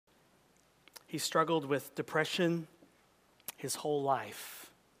He struggled with depression his whole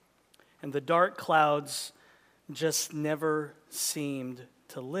life. And the dark clouds just never seemed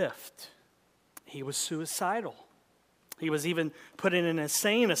to lift. He was suicidal. He was even put in an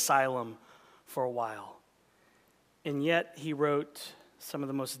insane asylum for a while. And yet he wrote some of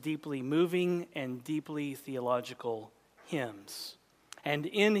the most deeply moving and deeply theological hymns. And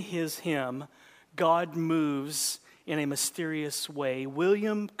in his hymn, God Moves in a Mysterious Way,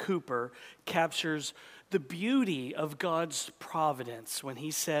 William Cowper captures the beauty of God's providence when he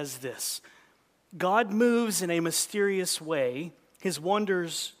says this: God moves in a mysterious way, his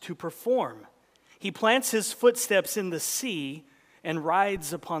wonders to perform. He plants his footsteps in the sea and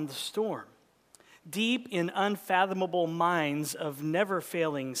rides upon the storm. Deep in unfathomable minds of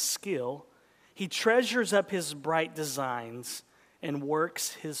never-failing skill, he treasures up his bright designs and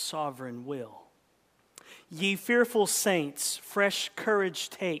works his sovereign will. Ye fearful saints, fresh courage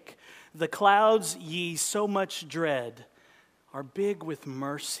take. The clouds ye so much dread are big with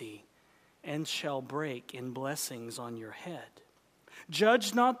mercy and shall break in blessings on your head.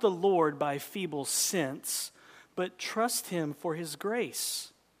 Judge not the Lord by feeble sense, but trust him for his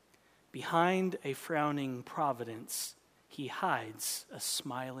grace. Behind a frowning providence, he hides a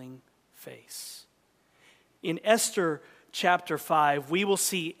smiling face. In Esther chapter 5, we will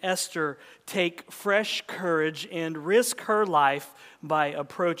see Esther take fresh courage and risk her life by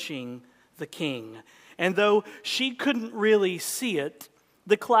approaching the king. And though she couldn't really see it,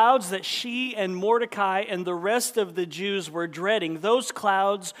 the clouds that she and Mordecai and the rest of the Jews were dreading, those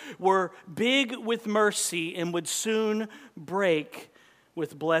clouds were big with mercy and would soon break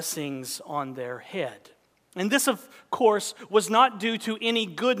with blessings on their head. And this, of course, was not due to any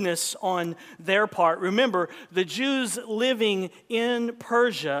goodness on their part. Remember, the Jews living in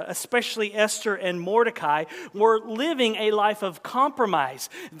Persia, especially Esther and Mordecai, were living a life of compromise.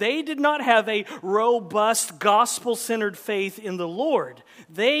 They did not have a robust, gospel-centered faith in the Lord.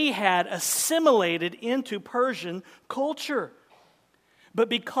 They had assimilated into Persian culture. But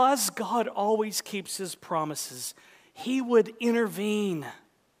because God always keeps his promises, he would intervene.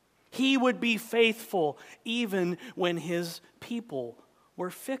 He would be faithful even when his people were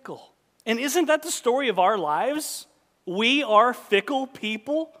fickle. And isn't that the story of our lives? We are fickle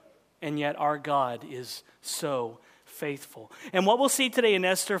people, and yet our God is so faithful. And what we'll see today in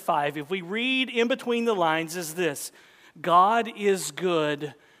Esther 5, if we read in between the lines, is this: God is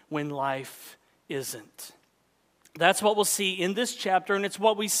good when life isn't. That's what we'll see in this chapter, and it's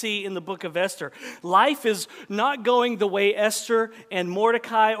what we see in the book of Esther. Life is not going the way Esther and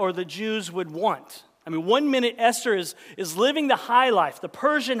Mordecai or the Jews would want. I mean, 1 minute Esther is living the high life, the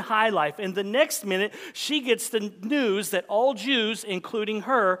Persian high life, and the next minute she gets the news that all Jews, including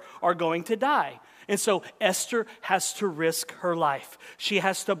her, are going to die. And so Esther has to risk her life. She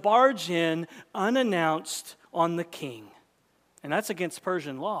has to barge in unannounced on the king. And that's against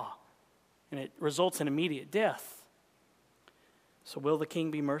Persian law, and it results in immediate death. So will the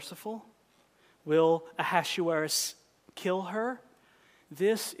king be merciful? Will Ahasuerus kill her?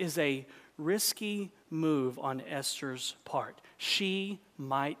 This is a risky move on Esther's part. She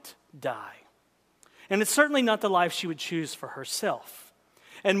might die. And it's certainly not the life she would choose for herself.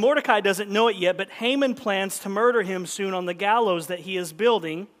 And Mordecai doesn't know it yet, but Haman plans to murder him soon on the gallows that he is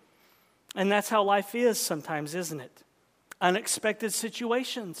building. And that's how life is sometimes, isn't it? Unexpected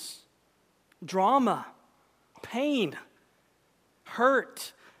situations, drama, pain,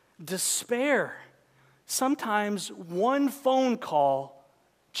 hurt, despair. Sometimes one phone call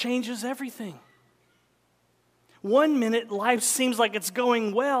changes everything. 1 minute life seems like it's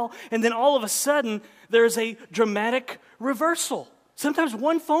going well, and then all of a sudden there's a dramatic reversal. Sometimes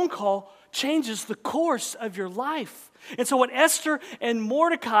one phone call changes the course of your life. And so what Esther and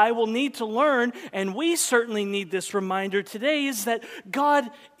Mordecai will need to learn, and we certainly need this reminder today, is that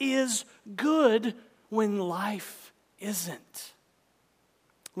God is good when life isn't.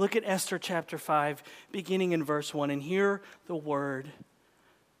 Look at Esther chapter 5, beginning in verse 1, and hear the word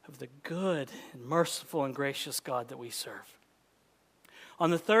of the good and merciful and gracious God that we serve. On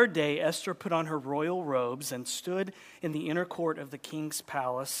the third day, Esther put on her royal robes and stood in the inner court of the king's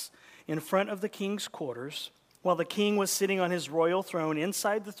palace in front of the king's quarters, while the king was sitting on his royal throne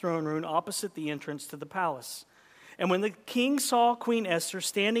inside the throne room opposite the entrance to the palace. And when the king saw Queen Esther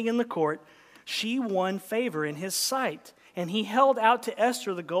standing in the court, she won favor in his sight, and he held out to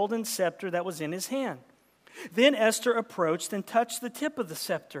Esther the golden scepter that was in his hand. Then Esther approached and touched the tip of the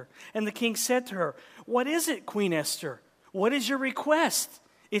scepter, and the king said to her, "What is it, Queen Esther? What is your request?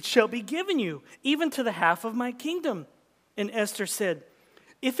 It shall be given you, even to the half of my kingdom." And Esther said,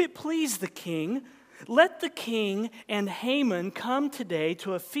 "If it please the king, let the king and Haman come today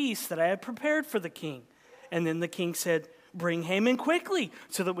to a feast that I have prepared for the king. And then the king said, bring Haman quickly,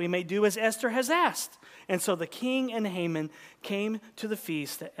 so that we may do as Esther has asked. And so the king and Haman came to the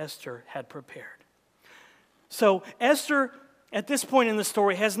feast that Esther had prepared. So Esther, at this point in the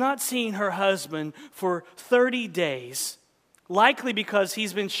story, has not seen her husband for 30 days, likely because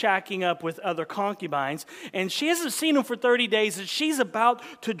he's been shacking up with other concubines. And she hasn't seen him for 30 days, and she's about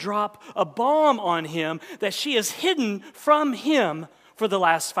to drop a bomb on him that she has hidden from him for the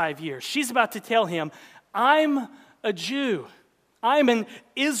last 5 years. She's about to tell him, I'm a Jew. I'm an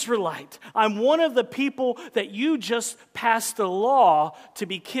Israelite. I'm one of the people that you just passed a law to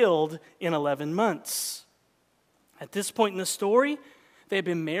be killed in 11 months. At this point in the story, they've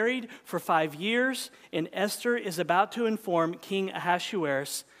been married for 5 years, and Esther is about to inform King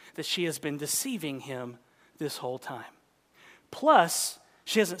Ahasuerus that she has been deceiving him this whole time. Plus,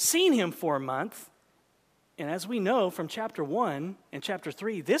 she hasn't seen him for a month, and as we know from chapter 1 and chapter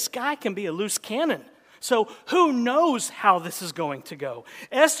 3, this guy can be a loose cannon. So who knows how this is going to go?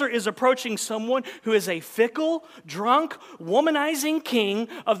 Esther is approaching someone who is a fickle, drunk, womanizing king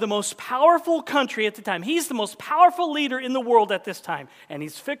of the most powerful country at the time. He's the most powerful leader in the world at this time. And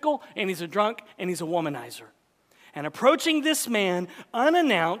he's fickle, and he's a drunk, and he's a womanizer. And approaching this man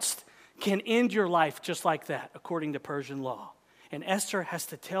unannounced can end your life just like that, according to Persian law. And Esther has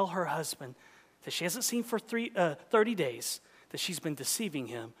to tell her husband that she hasn't seen for 30 days, that she's been deceiving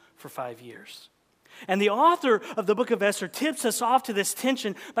him for 5 years. And the author of the book of Esther tips us off to this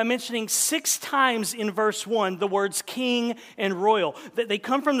tension by mentioning 6 times in verse 1 the words king and royal. They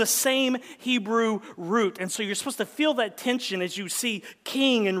come from the same Hebrew root. And so you're supposed to feel that tension as you see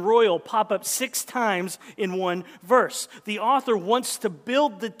king and royal pop up 6 times in one verse. The author wants to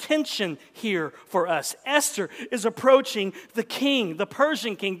build the tension here for us. Esther is approaching the king, the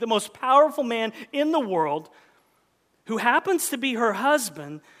Persian king, the most powerful man in the world, who happens to be her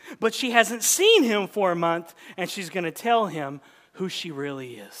husband, but she hasn't seen him for a month, and she's going to tell him who she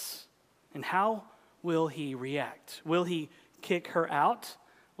really is. And how will he react? Will he kick her out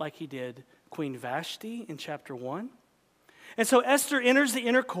like he did Queen Vashti in chapter 1? And so Esther enters the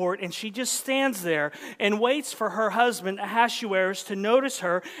inner court, and she just stands there and waits for her husband Ahasuerus to notice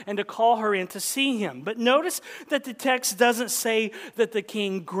her and to call her in to see him. But notice that the text doesn't say that the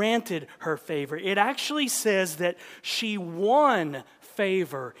king granted her favor. It actually says that she won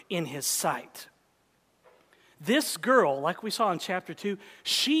favor in his sight. This girl, like we saw in chapter 2,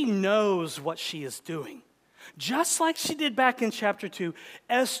 she knows what she is doing. Just like she did back in chapter 2,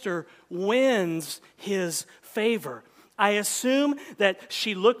 Esther wins his favor. I assume that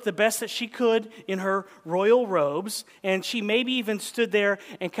she looked the best that she could in her royal robes, and she maybe even stood there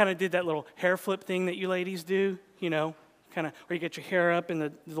and kind of did that little hair flip thing that you ladies do, you know, kind of where you get your hair up in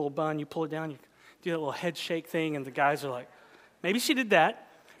the little bun, you pull it down, you do that little head shake thing, and the guys are like, maybe she did that.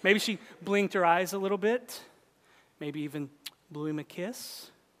 Maybe she blinked her eyes a little bit. Maybe even blew him a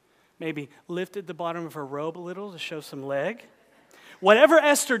kiss. Maybe lifted the bottom of her robe a little to show some leg. Whatever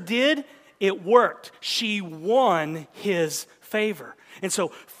Esther did, it worked. She won his favor. And so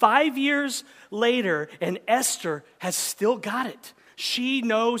 5 years later, and Esther has still got it. She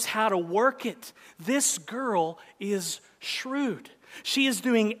knows how to work it. This girl is shrewd. She is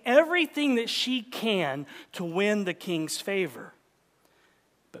doing everything that she can to win the king's favor.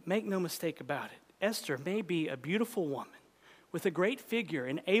 But make no mistake about it, Esther may be a beautiful woman with a great figure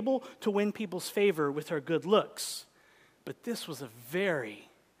and able to win people's favor with her good looks. But this was a very,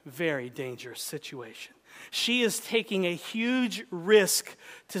 very dangerous situation. She is taking a huge risk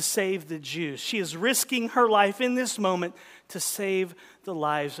to save the Jews. She is risking her life in this moment to save the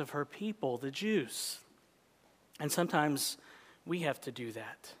lives of her people, the Jews. And sometimes we have to do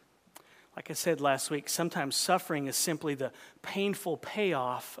that. Like I said last week, sometimes suffering is simply the painful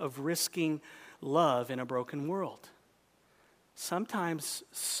payoff of risking love in a broken world. Sometimes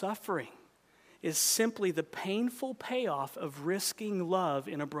suffering is simply the painful payoff of risking love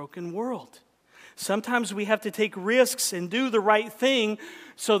in a broken world. Sometimes we have to take risks and do the right thing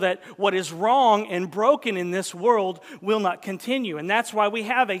so that what is wrong and broken in this world will not continue. And that's why we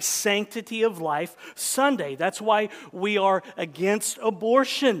have a Sanctity of Life Sunday. That's why we are against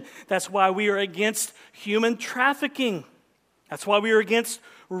abortion. That's why we are against human trafficking. That's why we are against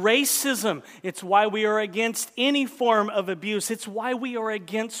racism. It's why we are against any form of abuse. It's why we are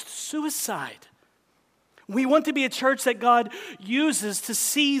against suicide. We want to be a church that God uses to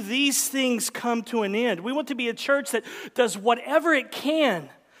see these things come to an end. We want to be a church that does whatever it can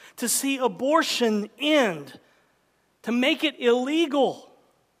to see abortion end, to make it illegal,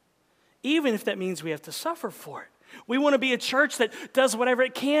 even if that means we have to suffer for it. We want to be a church that does whatever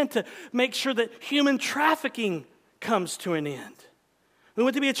it can to make sure that human trafficking comes to an end. We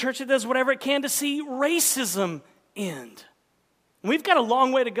want to be a church that does whatever it can to see racism end. And we've got a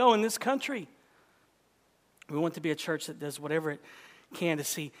long way to go in this country. We want to be a church that does whatever it can to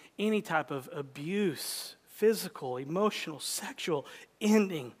see any type of abuse, physical, emotional, sexual,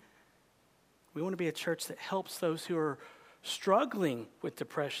 ending. We want to be a church that helps those who are struggling with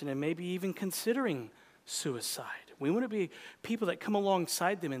depression and maybe even considering suicide. We want to be people that come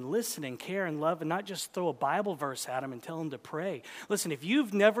alongside them and listen and care and love and not just throw a Bible verse at them and tell them to pray. Listen, if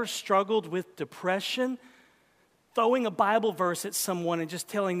you've never struggled with depression, throwing a Bible verse at someone and just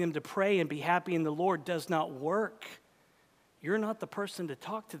telling them to pray and be happy in the Lord does not work. You're not the person to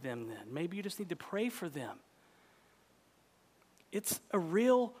talk to them then. Maybe you just need to pray for them. It's a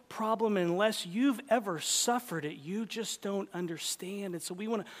real problem, and unless you've ever suffered it, you just don't understand. And so we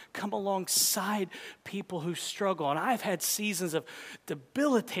want to come alongside people who struggle. And I've had seasons of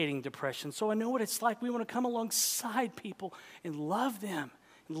debilitating depression, so I know what it's like. We want to come alongside people and love them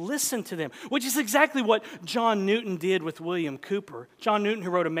and listen to them, which is exactly what John Newton did with William Cooper. John Newton, who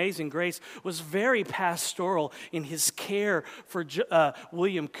wrote Amazing Grace, was very pastoral in his care for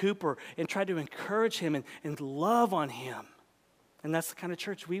William Cooper and tried to encourage him and love on him. And that's the kind of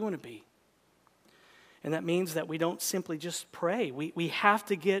church we want to be. And that means that we don't simply just pray. We have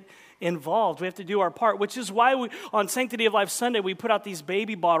to get involved. We have to do our part, which is why on Sanctity of Life Sunday, we put out these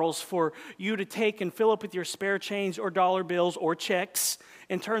baby bottles for you to take and fill up with your spare change or dollar bills or checks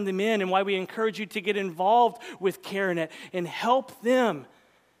and turn them in, and why we encourage you to get involved with CareNet and help them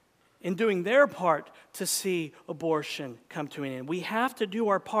in doing their part to see abortion come to an end. We have to do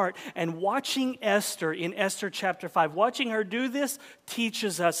our part. And watching Esther in Esther chapter 5, watching her do this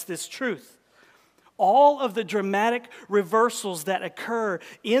teaches us this truth. All of the dramatic reversals that occur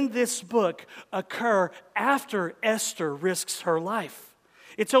in this book occur after Esther risks her life.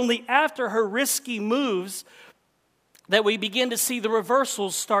 It's only after her risky moves that we begin to see the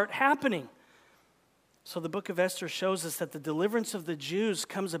reversals start happening. So the book of Esther shows us that the deliverance of the Jews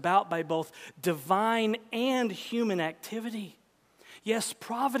comes about by both divine and human activity. Yes,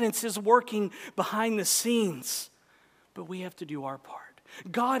 providence is working behind the scenes, but we have to do our part.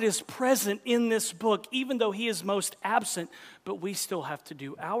 God is present in this book, even though he is most absent, but we still have to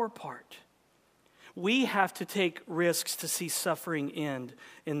do our part. We have to take risks to see suffering end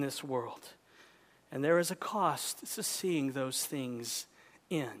in this world. And there is a cost to seeing those things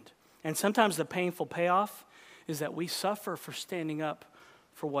end. And sometimes the painful payoff is that we suffer for standing up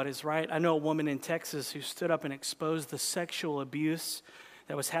for what is right. I know a woman in Texas who stood up and exposed the sexual abuse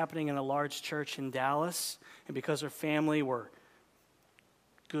that was happening in a large church in Dallas. And because her family were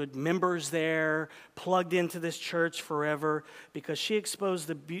good members there, plugged into this church forever, because she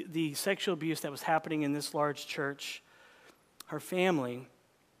exposed the sexual abuse that was happening in this large church, her family,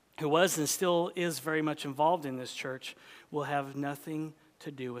 who was and still is very much involved in this church, will have nothing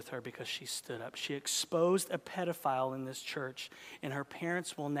to do with her because she stood up. She exposed a pedophile in this church, and her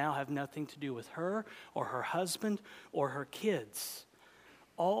parents will now have nothing to do with her or her husband or her kids,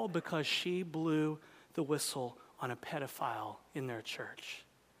 all because she blew the whistle on a pedophile in their church.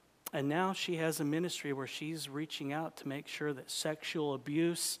 And now she has a ministry where she's reaching out to make sure that sexual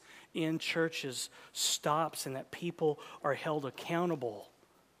abuse in churches stops and that people are held accountable.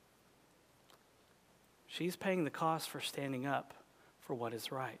 She's paying the cost for standing up for what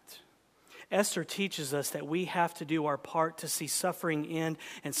is right. Esther teaches us that we have to do our part to see suffering end,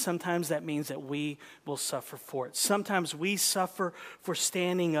 and sometimes that means that we will suffer for it. Sometimes we suffer for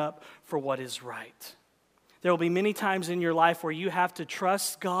standing up for what is right. There will be many times in your life where you have to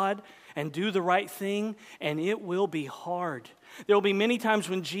trust God and do the right thing, and it will be hard. There will be many times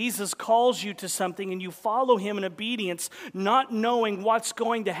when Jesus calls you to something and you follow him in obedience, not knowing what's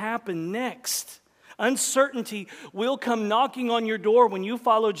going to happen next. Uncertainty will come knocking on your door when you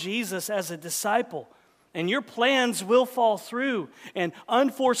follow Jesus as a disciple. And your plans will fall through, and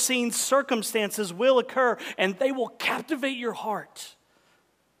unforeseen circumstances will occur, and they will captivate your heart.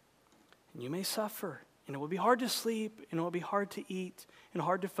 And you may suffer, and it will be hard to sleep, and it will be hard to eat, and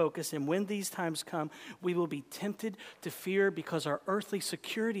hard to focus. And when these times come, we will be tempted to fear because our earthly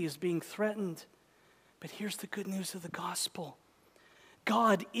security is being threatened. But here's the good news of the gospel.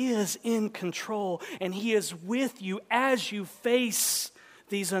 God is in control, and he is with you as you face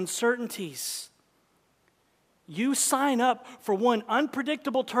these uncertainties. You sign up for one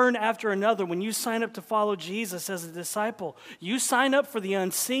unpredictable turn after another when you sign up to follow Jesus as a disciple. You sign up for the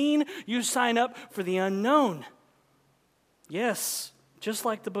unseen. You sign up for the unknown. Yes, just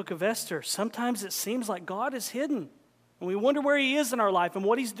like the book of Esther, sometimes it seems like God is hidden. And we wonder where he is in our life and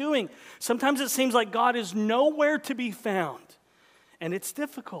what he's doing. Sometimes it seems like God is nowhere to be found. And it's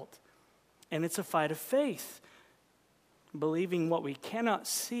difficult. And it's a fight of faith. Believing what we cannot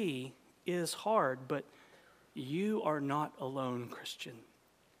see is hard, but you are not alone, Christian.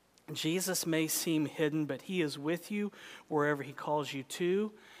 Jesus may seem hidden, but he is with you wherever he calls you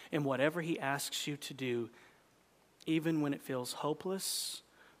to and whatever he asks you to do, even when it feels hopeless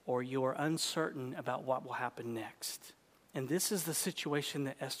or you are uncertain about what will happen next. And this is the situation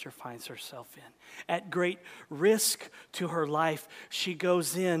that Esther finds herself in. At great risk to her life, she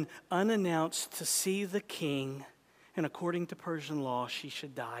goes in unannounced to see the king, and according to Persian law, she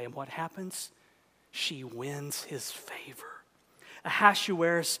should die. And what happens? She wins his favor.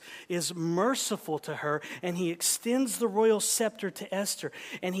 Ahasuerus is merciful to her, and he extends the royal scepter to Esther,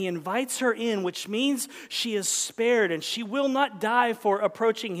 and he invites her in, which means she is spared, and she will not die for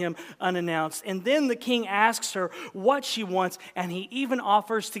approaching him unannounced. And then the king asks her what she wants, and he even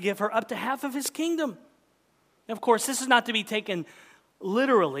offers to give her up to half of his kingdom. Of course, this is not to be taken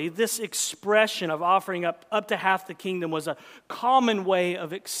literally. This expression of offering up to half the kingdom was a common way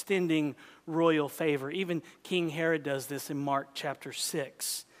of extending royal favor. Even King Herod does this in Mark chapter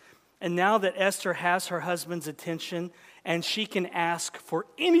 6. And now that Esther has her husband's attention and she can ask for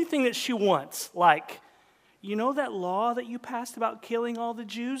anything that she wants, like, you know that law that you passed about killing all the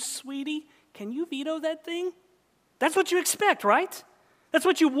Jews, sweetie? Can you veto that thing? That's what you expect, right? That's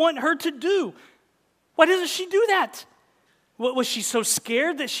what you want her to do. Why doesn't she do that? What, was she so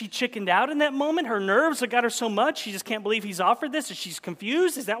scared that she chickened out in that moment? Her nerves have got her so much, she just can't believe he's offered this, and she's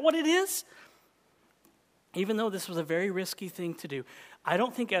confused? Is that what it is? Even though this was a very risky thing to do, I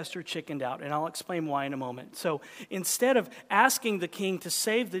don't think Esther chickened out, and I'll explain why in a moment. So instead of asking the king to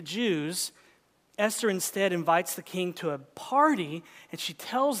save the Jews, Esther instead invites the king to a party, and she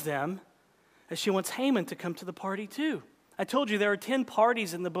tells them that she wants Haman to come to the party too. I told you there are 10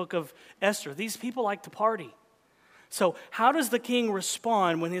 parties in the book of Esther. These people like to party. So how does the king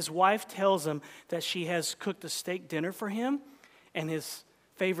respond when his wife tells him that she has cooked a steak dinner for him and his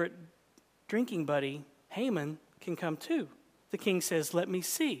favorite drinking buddy, Haman, can come too? The king says, let me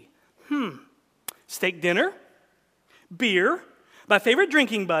see. Steak dinner, beer, my favorite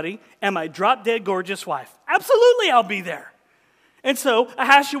drinking buddy, and my drop-dead gorgeous wife. Absolutely, I'll be there. And so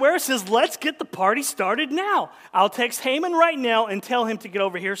Ahasuerus says, let's get the party started now. I'll text Haman right now and tell him to get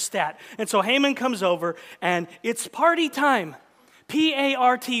over here stat. And so Haman comes over, and it's party time.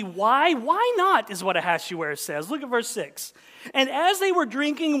 P-A-R-T. Why? Why not, is what Ahasuerus says. Look at verse 6. And as they were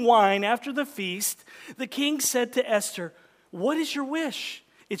drinking wine after the feast, the king said to Esther, what is your wish?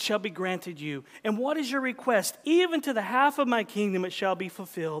 It shall be granted you. And what is your request? Even to the half of my kingdom it shall be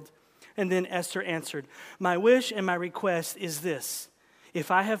fulfilled. And then Esther answered, my wish and my request is this. If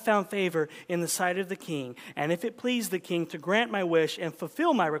I have found favor in the sight of the king, and if it please the king to grant my wish and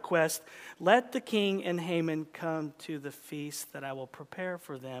fulfill my request, let the king and Haman come to the feast that I will prepare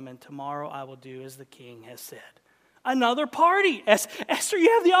for them, and tomorrow I will do as the king has said. Another party. Esther,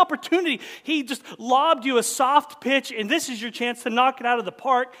 you have the opportunity. He just lobbed you a soft pitch, and this is your chance to knock it out of the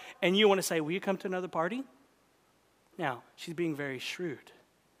park, and you want to say, will you come to another party? Now, she's being very shrewd.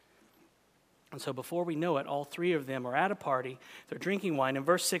 And so before we know it, all three of them are at a party. They're drinking wine. And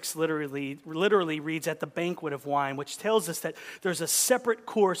verse 6 literally reads at the banquet of wine, which tells us that there's a separate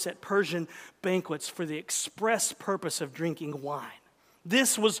course at Persian banquets for the express purpose of drinking wine.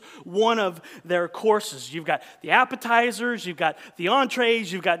 This was one of their courses. You've got the appetizers, you've got the entrees,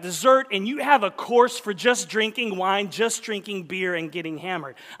 you've got dessert, and you have a course for just drinking wine, just drinking beer, and getting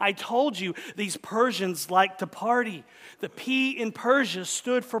hammered. I told you these Persians like to party. The P in Persia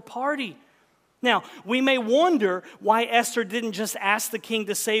stood for party. Now, we may wonder why Esther didn't just ask the king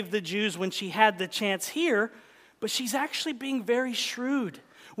to save the Jews when she had the chance here, but she's actually being very shrewd.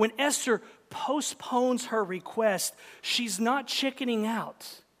 When Esther postpones her request, she's not chickening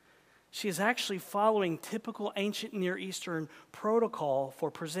out. She is actually following typical ancient Near Eastern protocol for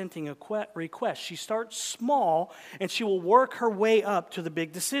presenting a request. She starts small, and she will work her way up to the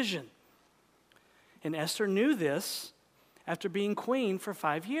big decision. And Esther knew this after being queen for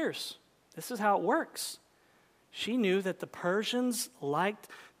 5 years. This is how it works. She knew that the Persians liked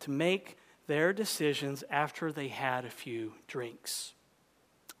to make their decisions after they had a few drinks.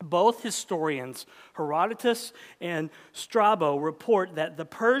 Both historians, Herodotus and Strabo, report that the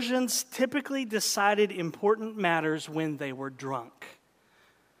Persians typically decided important matters when they were drunk.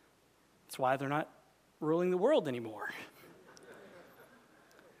 That's why they're not ruling the world anymore.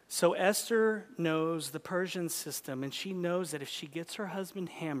 So Esther knows the Persian system, and she knows that if she gets her husband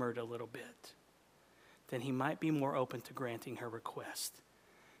hammered a little bit, then he might be more open to granting her request.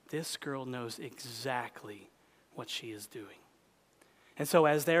 This girl knows exactly what she is doing. And so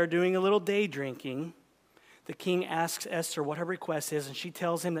as they're doing a little day drinking, the king asks Esther what her request is, and she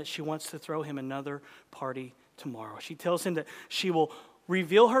tells him that she wants to throw him another party tomorrow. She tells him that she will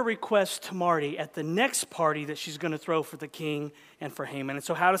reveal her request to Marty at the next party that she's going to throw for the king and for Haman. And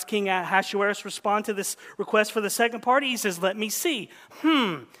so how does King Ahasuerus respond to this request for the second party? He says, let me see.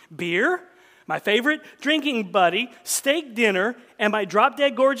 Beer, my favorite drinking buddy, steak dinner, and my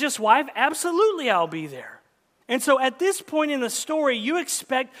drop-dead gorgeous wife? Absolutely, I'll be there. And so at this point in the story, you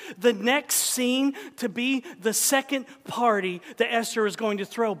expect the next scene to be the second party that Esther is going to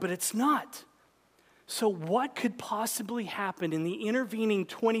throw, but it's not. So what could possibly happen in the intervening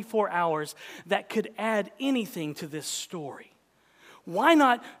 24 hours that could add anything to this story? Why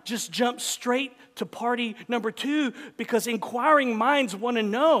not just jump straight to party number 2? Because inquiring minds want to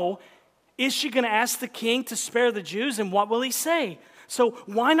know, is she going to ask the king to spare the Jews, and what will he say? So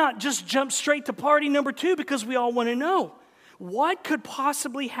why not just jump straight to party number 2? Because we all want to know. What could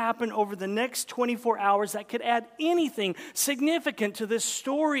possibly happen over the next 24 hours that could add anything significant to this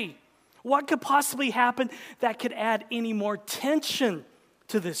story? What could possibly happen that could add any more tension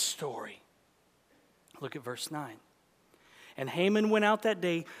to this story? Look at verse 9. And Haman went out that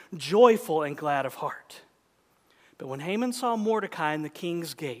day joyful and glad of heart. But when Haman saw Mordecai in the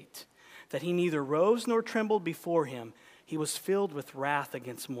king's gate, that he neither rose nor trembled before him, he was filled with wrath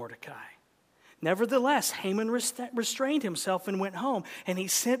against Mordecai. Nevertheless, Haman restrained himself and went home, and he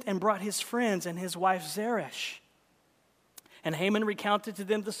sent and brought his friends and his wife Zeresh. And Haman recounted to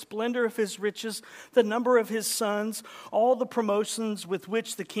them the splendor of his riches, the number of his sons, all the promotions with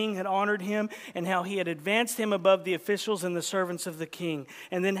which the king had honored him, and how he had advanced him above the officials and the servants of the king.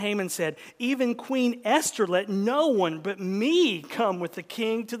 And then Haman said, even Queen Esther let no one but me come with the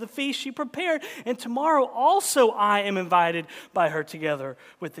king to the feast she prepared, and tomorrow also I am invited by her together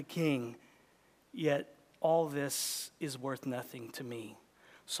with the king. Yet all this is worth nothing to me,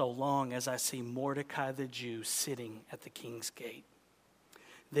 so long as I see Mordecai the Jew sitting at the king's gate.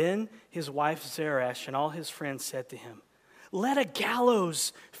 Then his wife Zeresh and all his friends said to him, let a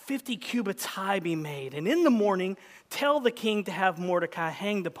gallows 50 cubits high be made, and in the morning tell the king to have Mordecai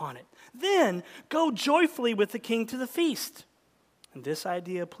hanged upon it. Then go joyfully with the king to the feast. And this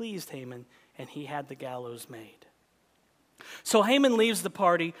idea pleased Haman, and he had the gallows made. So Haman leaves the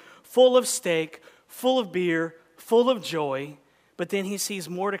party full of steak, full of beer, full of joy. But then he sees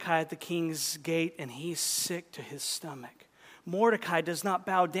Mordecai at the king's gate, and he's sick to his stomach. Mordecai does not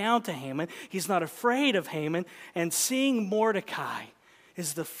bow down to Haman. He's not afraid of Haman. And seeing Mordecai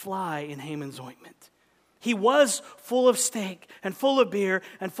is the fly in Haman's ointment. He was full of steak and full of beer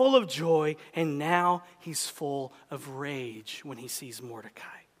and full of joy, and now he's full of rage when he sees Mordecai.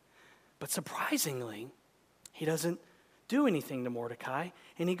 But surprisingly, he doesn't do anything to Mordecai,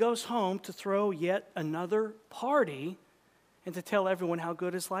 and he goes home to throw yet another party and to tell everyone how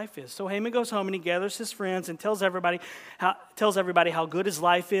good his life is. So Haman goes home and he gathers his friends and tells everybody how good his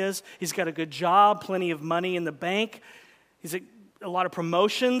life is. He's got a good job, plenty of money in the bank. He's a lot of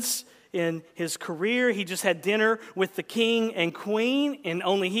promotions in his career. He just had dinner with the king and queen, and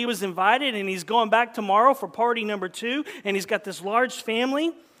only he was invited, and he's going back tomorrow for party number 2, and he's got this large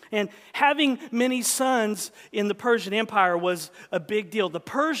family. And having many sons in the Persian Empire was a big deal. The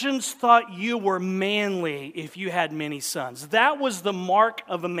Persians thought you were manly if you had many sons. That was the mark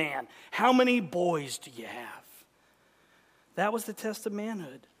of a man. How many boys do you have? That was the test of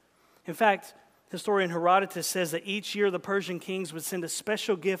manhood. In fact, historian Herodotus says that each year the Persian kings would send a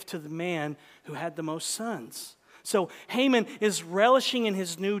special gift to the man who had the most sons. So Haman is relishing in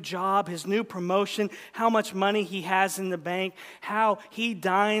his new job, his new promotion, how much money he has in the bank, how he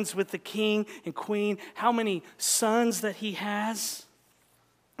dines with the king and queen, how many sons that he has.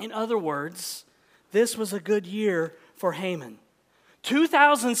 In other words, this was a good year for Haman.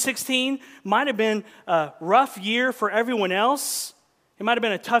 2016 might have been a rough year for everyone else. It might have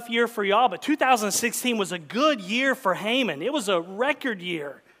been a tough year for y'all, but 2016 was a good year for Haman. It was a record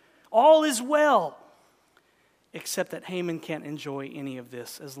year. All is well. Except that Haman can't enjoy any of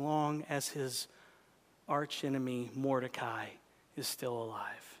this as long as his archenemy Mordecai is still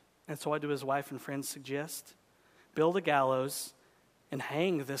alive. And so what do his wife and friends suggest? Build a gallows and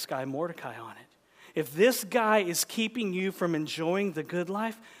hang this guy Mordecai on it. If this guy is keeping you from enjoying the good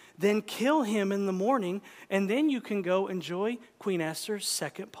life, then kill him in the morning, and then you can go enjoy Queen Esther's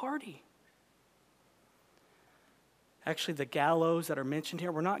second party. Actually, the gallows that are mentioned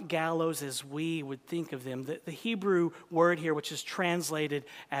here were not gallows as we would think of them. The Hebrew word here, which is translated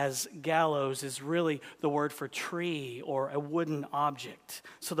as gallows, is really the word for tree or a wooden object.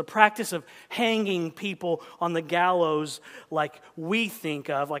 So the practice of hanging people on the gallows like we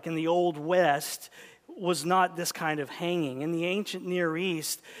think of, like in the Old West, was not this kind of hanging. In the ancient Near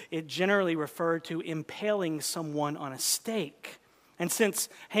East, it generally referred to impaling someone on a stake. And since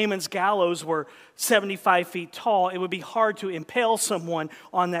Haman's gallows were 75 feet tall, it would be hard to impale someone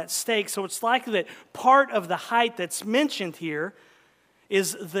on that stake. So it's likely that part of the height that's mentioned here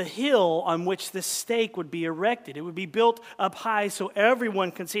is the hill on which this stake would be erected. It would be built up high so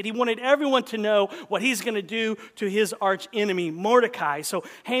everyone can see it. He wanted everyone to know what he's going to do to his arch enemy, Mordecai. So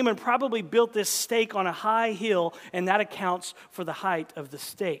Haman probably built this stake on a high hill, and that accounts for the height of the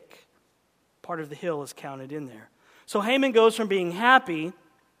stake. Part of the hill is counted in there. So Haman goes from being happy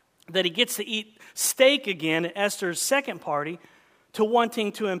that he gets to eat steak again at Esther's second party to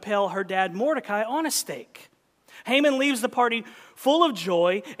wanting to impale her dad Mordecai on a stake. Haman leaves the party full of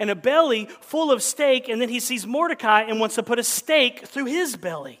joy and a belly full of steak, and then he sees Mordecai and wants to put a stake through his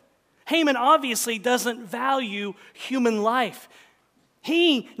belly. Haman obviously doesn't value human life.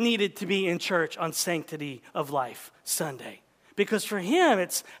 He needed to be in church on Sanctity of Life Sunday, because for him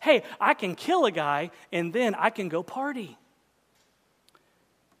it's, hey, I can kill a guy and then I can go party.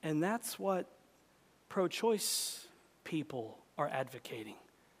 And that's what pro-choice people are advocating.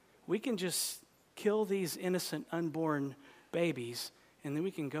 We can just kill these innocent unborn babies, and then we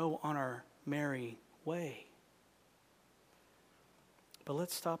can go on our merry way. But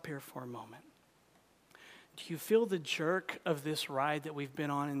let's stop here for a moment. Do you feel the jerk of this ride that we've been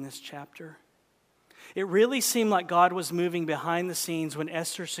on in this chapter? It really seemed like God was moving behind the scenes when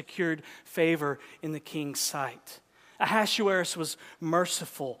Esther secured favor in the king's sight. Ahasuerus was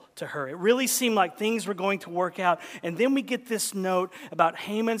merciful to her. It really seemed like things were going to work out. And then we get this note about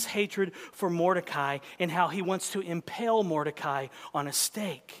Haman's hatred for Mordecai and how he wants to impale Mordecai on a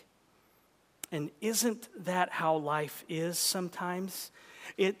stake. And isn't that how life is sometimes?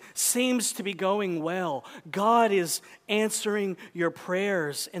 It seems to be going well. God is answering your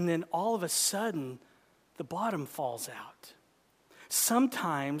prayers, and then all of a sudden, the bottom falls out.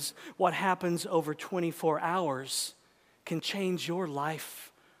 Sometimes what happens over 24 hours can change your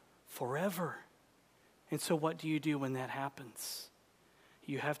life forever. And so what do you do when that happens?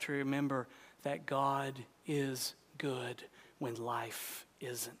 You have to remember that God is good when life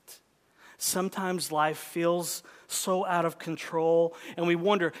isn't. Sometimes life feels so out of control, and we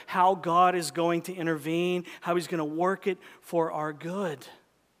wonder how God is going to intervene, how he's going to work it for our good.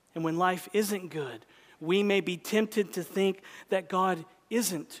 And when life isn't good, we may be tempted to think that God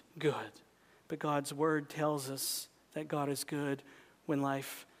isn't good. But God's word tells us that God is good when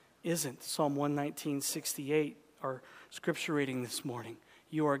life isn't. Psalm 119:68, our scripture reading this morning.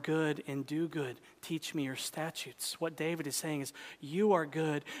 You are good and do good. Teach me your statutes. What David is saying is, you are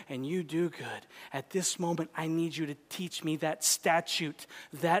good and you do good. At this moment, I need you to teach me that statute,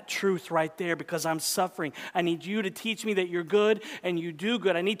 that truth right there, because I'm suffering. I need you to teach me that you're good and you do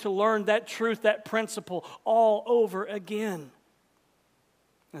good. I need to learn that truth, that principle all over again.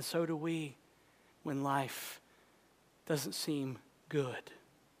 And so do we when life doesn't seem good.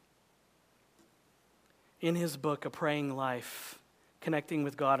 In his book, A Praying Life, Connecting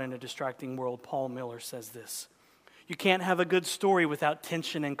with God in a Distracting World, Paul Miller says this: you can't have a good story without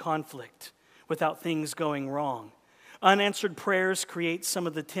tension and conflict, without things going wrong. Unanswered prayers create some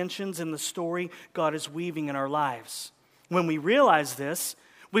of the tensions in the story God is weaving in our lives. When we realize this,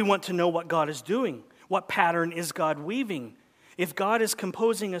 we want to know what God is doing. What pattern is God weaving? If God is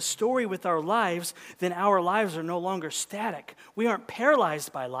composing a story with our lives, then our lives are no longer static. We aren't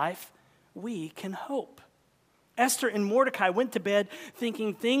paralyzed by life. We can hope. Esther and Mordecai went to bed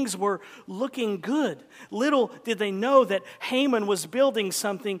thinking things were looking good. Little did they know that Haman was building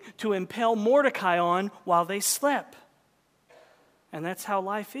something to impale Mordecai on while they slept. And that's how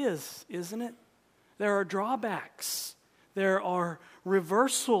life is, isn't it? There are drawbacks. There are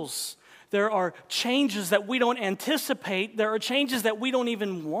reversals. There are changes that we don't anticipate. There are changes that we don't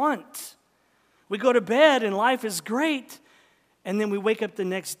even want. We go to bed and life is great. And then we wake up the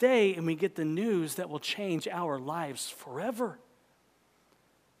next day and we get the news that will change our lives forever.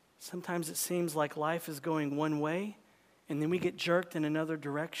 Sometimes it seems like life is going one way, and then we get jerked in another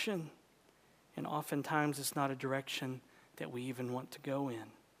direction. And oftentimes it's not a direction that we even want to go in.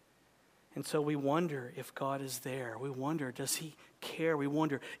 And so we wonder if God is there. We wonder, does he care? We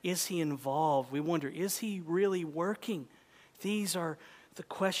wonder, is he involved? We wonder, is he really working? These are the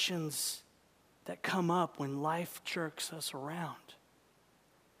questions that come up when life jerks us around.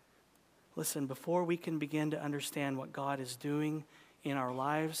 Listen, before we can begin to understand what God is doing in our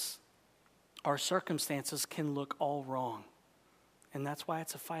lives, our circumstances can look all wrong. And that's why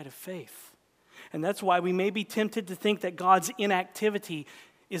it's a fight of faith. And that's why we may be tempted to think that God's inactivity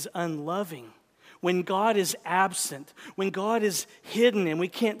is unloving. when God is absent, when God is hidden and we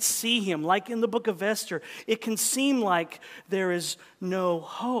can't see him, like in the book of Esther, it can seem like there is no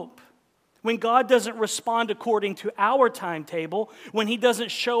hope. When God doesn't respond according to our timetable, when he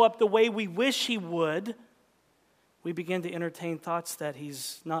doesn't show up the way we wish he would, we begin to entertain thoughts that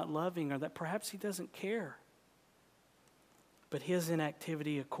he's not loving or that perhaps he doesn't care. But his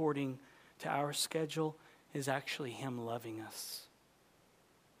inactivity according to our schedule is actually him loving us.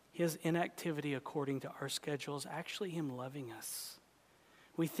 His inactivity according to our schedule is actually him loving us.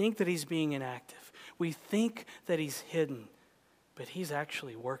 We think that he's being inactive. We think that he's hidden, but he's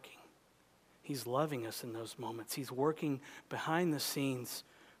actually working. He's loving us in those moments. He's working behind the scenes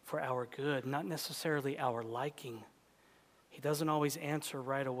for our good, not necessarily our liking. He doesn't always answer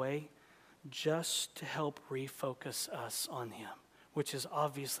right away, just to help refocus us on him, which is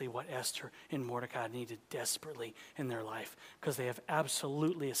obviously what Esther and Mordecai needed desperately in their life, because they have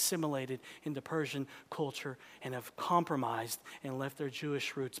absolutely assimilated into Persian culture and have compromised and left their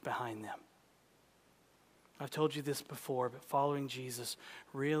Jewish roots behind them. I've told you this before, but following Jesus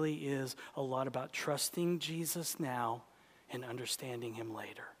really is a lot about trusting Jesus now and understanding him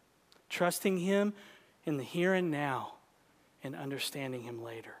later. Trusting him in the here and now and understanding him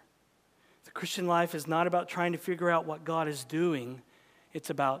later. The Christian life is not about trying to figure out what God is doing.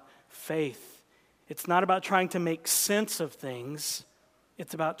 It's about faith. It's not about trying to make sense of things.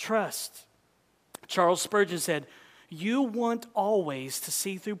 It's about trust. Charles Spurgeon said, "You want always to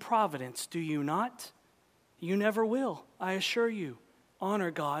see through providence, do you not? You never will, I assure you. Honor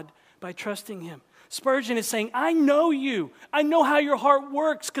God by trusting him." Spurgeon is saying, I know you. I know how your heart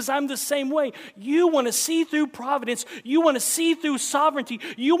works because I'm the same way. You want to see through providence. You want to see through sovereignty.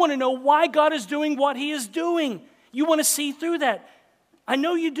 You want to know why God is doing what he is doing. You want to see through that. I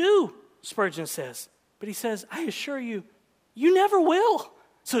know you do, Spurgeon says. But he says, I assure you, you never will.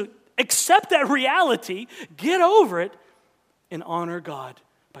 So accept that reality, get over it, and honor God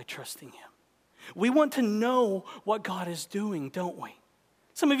by trusting him. We want to know what God is doing, don't we?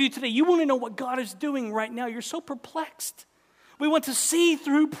 Some of you today, you want to know what God is doing right now. You're so perplexed. We want to see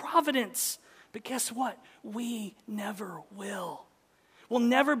through providence. But guess what? We never will. We'll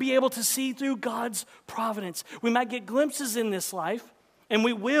never be able to see through God's providence. We might get glimpses in this life, and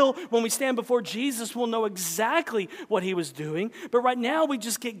we will, when we stand before Jesus, we'll know exactly what he was doing. But right now, we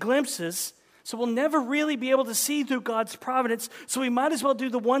just get glimpses. So we'll never really be able to see through God's providence. So we might as well do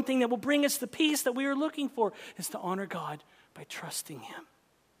the one thing that will bring us the peace that we are looking for, is to honor God by trusting him.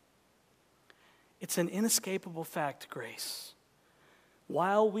 It's an inescapable fact, grace.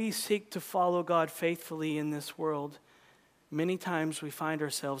 While we seek to follow God faithfully in this world, many times we find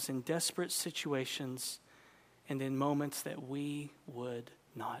ourselves in desperate situations and in moments that we would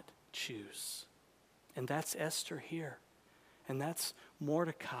not choose. And that's Esther here. And that's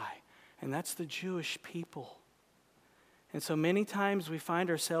Mordecai. And that's the Jewish people. And so many times we find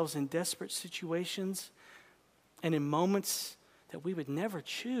ourselves in desperate situations and in moments that we would never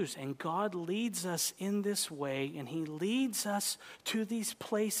choose. And God leads us in this way, and he leads us to these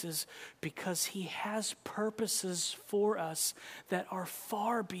places because he has purposes for us that are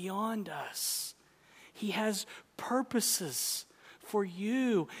far beyond us. He has purposes for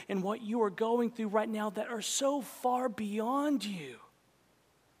you and what you are going through right now that are so far beyond you.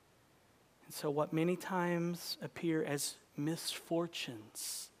 And so what many times appear as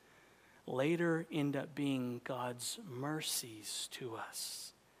misfortunes later end up being God's mercies to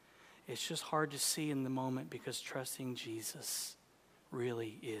us. It's just hard to see in the moment because trusting Jesus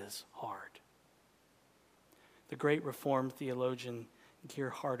really is hard. The great Reformed theologian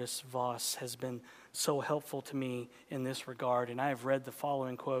Geerhardus Voss has been so helpful to me in this regard, and I have read the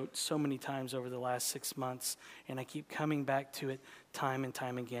following quote so many times over the last 6 months, and I keep coming back to it time and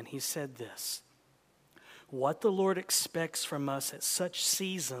time again. He said this: "What the Lord expects from us at such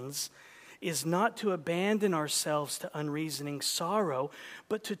seasons is not to abandon ourselves to unreasoning sorrow,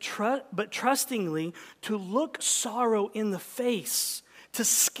 but trustingly to look sorrow in the face, to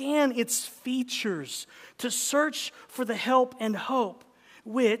scan its features, to search for the help and hope,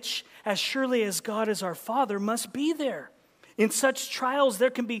 which, as surely as God is our Father, must be there. In such trials, there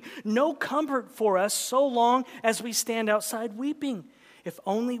can be no comfort for us so long as we stand outside weeping. If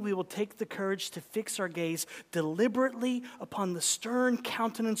only we will take the courage to fix our gaze deliberately upon the stern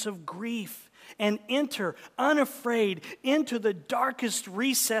countenance of grief and enter unafraid into the darkest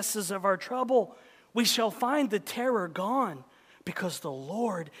recesses of our trouble, we shall find the terror gone, because the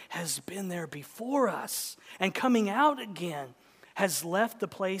Lord has been there before us, and coming out again has left the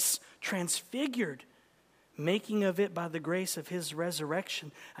place transfigured, making of it by the grace of his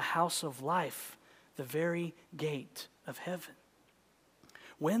resurrection a house of life, the very gate of heaven."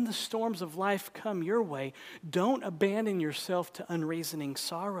 when the storms of life come your way, don't abandon yourself to unreasoning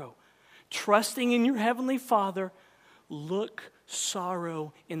sorrow. Trusting in your Heavenly Father, look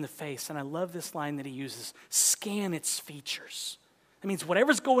sorrow in the face. And I love this line that he uses, scan its features. That means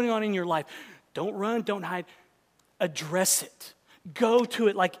whatever's going on in your life, don't run, don't hide, address it. Go to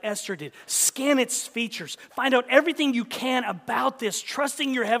it like Esther did. Scan its features. Find out everything you can about this,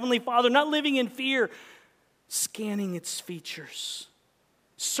 trusting your Heavenly Father, not living in fear. Scanning its features.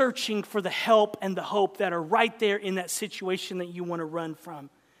 Searching for the help and the hope that are right there in that situation that you want to run from.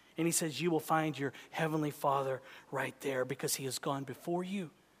 And he says you will find your Heavenly Father right there because he has gone before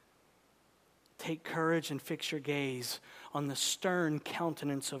you. Take courage and fix your gaze on the stern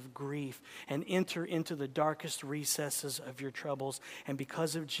countenance of grief and enter into the darkest recesses of your troubles. And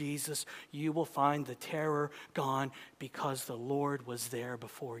because of Jesus, you will find the terror gone because the Lord was there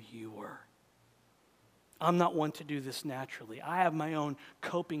before you were. I'm not one to do this naturally. I have my own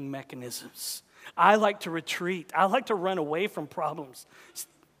coping mechanisms. I like to retreat. I like to run away from problems.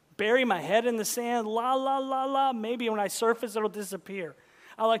 Bury my head in the sand, la, la, la, la. Maybe when I surface, it'll disappear.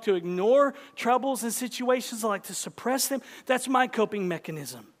 I like to ignore troubles and situations. I like to suppress them. That's my coping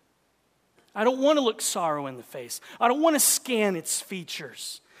mechanism. I don't want to look sorrow in the face. I don't want to scan its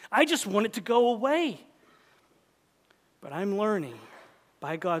features. I just want it to go away. But I'm learning,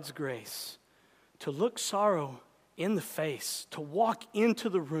 by God's grace, to look sorrow in the face, to walk into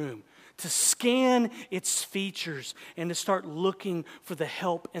the room, to scan its features, and to start looking for the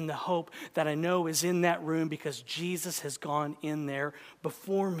help and the hope that I know is in that room because Jesus has gone in there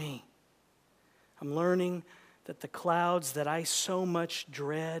before me. I'm learning that the clouds that I so much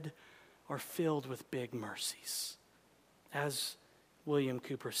dread are filled with big mercies. As William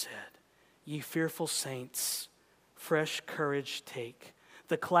Cooper said, "Ye fearful saints, fresh courage take.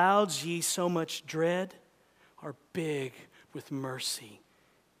 The clouds ye so much dread are big with mercy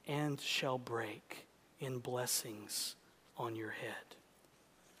and shall break in blessings on your head."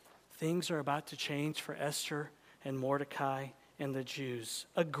 Things are about to change for Esther and Mordecai and the Jews.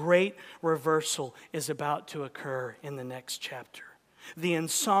 A great reversal is about to occur in the next chapter. The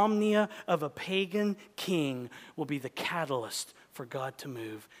insomnia of a pagan king will be the catalyst for God to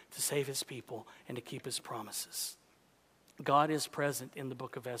move, to save his people, and to keep his promises. God is present in the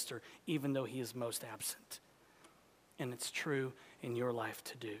book of Esther, even though he is most absent. And it's true in your life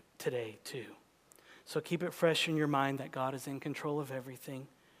today too. So keep it fresh in your mind that God is in control of everything.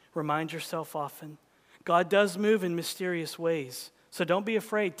 Remind yourself often. God does move in mysterious ways. So don't be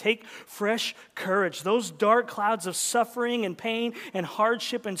afraid. Take fresh courage. Those dark clouds of suffering and pain and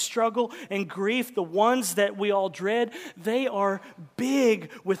hardship and struggle and grief, the ones that we all dread, they are big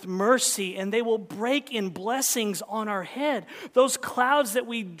with mercy and they will break in blessings on our head. Those clouds that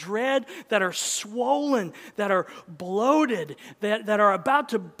we dread, that are swollen, that are bloated, that are about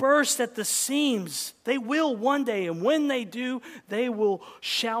to burst at the seams, they will one day. And when they do, they will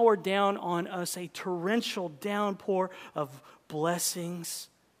shower down on us a torrential downpour of blessings,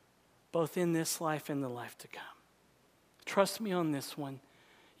 both in this life and the life to come. Trust me on this one.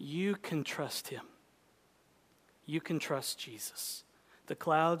 You can trust him. You can trust Jesus. The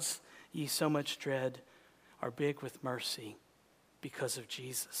clouds ye so much dread are big with mercy because of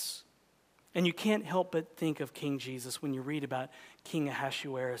Jesus. And you can't help but think of King Jesus when you read about King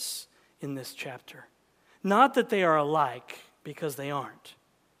Ahasuerus in this chapter. Not that they are alike, because they aren't.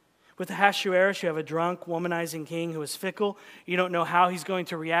 With Ahasuerus, you have a drunk, womanizing king who is fickle. You don't know how he's going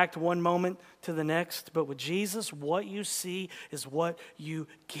to react one moment to the next. But with Jesus, what you see is what you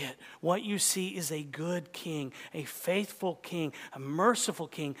get. What you see is a good king, a faithful king, a merciful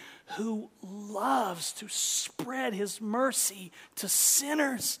king who loves to spread his mercy to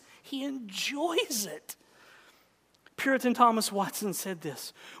sinners. He enjoys it. Puritan Thomas Watson said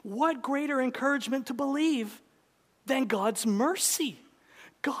this: "What greater encouragement to believe than God's mercy?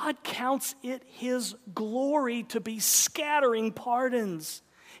 God counts it his glory to be scattering pardons.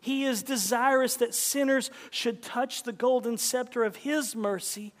 He is desirous that sinners should touch the golden scepter of his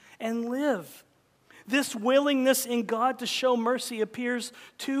mercy and live." This willingness in God to show mercy appears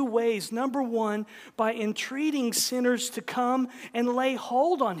two ways. Number one, by entreating sinners to come and lay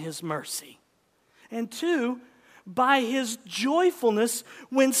hold on his mercy. And two, by his joyfulness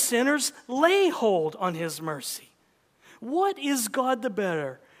when sinners lay hold on his mercy. What is God the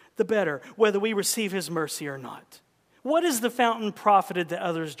better, whether we receive his mercy or not? What is the fountain profited that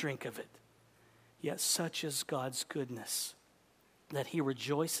others drink of it? Yet such is God's goodness, that he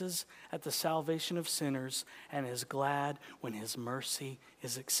rejoices at the salvation of sinners and is glad when his mercy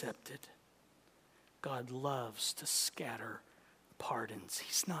is accepted. God loves to scatter pardons.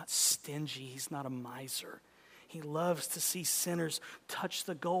 He's not stingy. He's not a miser. He loves to see sinners touch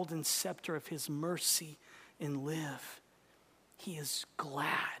the golden scepter of his mercy and live. He is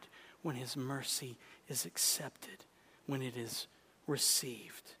glad when his mercy is accepted, when it is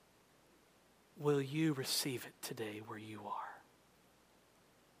received. Will you receive it today where you are?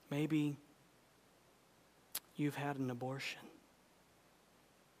 Maybe you've had an abortion,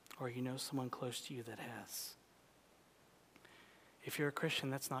 or you know someone close to you that has. If you're a Christian,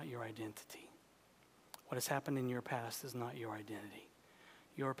 that's not your identity. What has happened in your past is not your identity.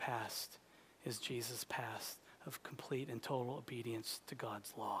 Your past is Jesus' past of complete and total obedience to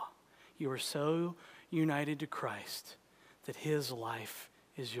God's law. You are so united to Christ that his life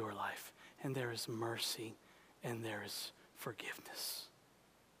is your life, and there is mercy and there is forgiveness.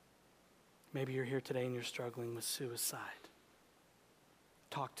 Maybe you're here today and you're struggling with suicide.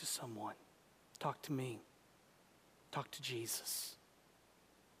 Talk to someone. Talk to me. Talk to Jesus.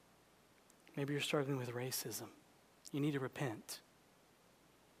 Maybe you're struggling with racism. You need to repent,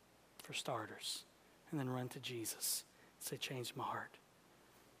 for starters, and then run to Jesus. Say, change my heart.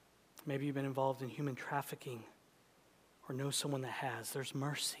 Maybe you've been involved in human trafficking or know someone that has. There's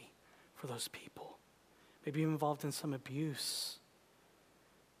mercy for those people. Maybe you're involved in some abuse.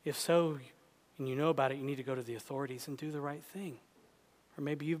 If so, and you know about it, you need to go to the authorities and do the right thing. Or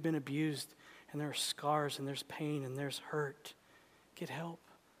maybe you've been abused and there are scars and there's pain and there's hurt. Get help.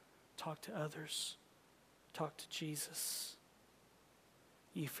 Talk to others. Talk to Jesus.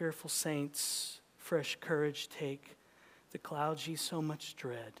 Ye fearful saints, fresh courage take. The clouds ye so much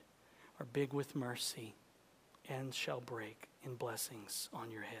dread are big with mercy and shall break in blessings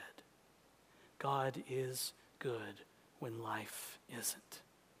on your head. God is good when life isn't.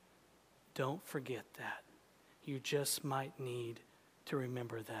 Don't forget that. You just might need to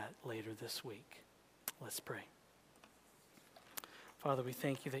remember that later this week. Let's pray. Father, we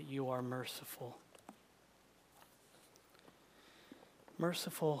thank you that you are merciful.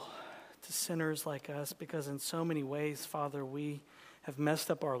 Merciful to sinners like us, because in so many ways, Father, we have messed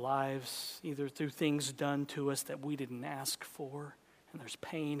up our lives, either through things done to us that we didn't ask for, and there's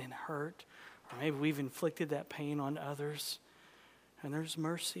pain and hurt, or maybe we've inflicted that pain on others, and there's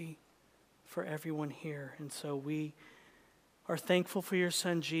mercy for everyone here. And so we are thankful for your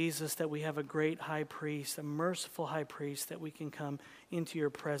Son, Jesus, that we have a great high priest, a merciful high priest, that we can come into your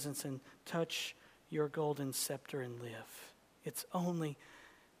presence and touch your golden scepter and live. It's only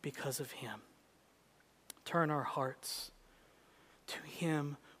because of him. Turn our hearts to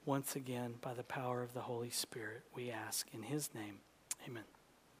him once again by the power of the Holy Spirit, we ask in his name. Amen.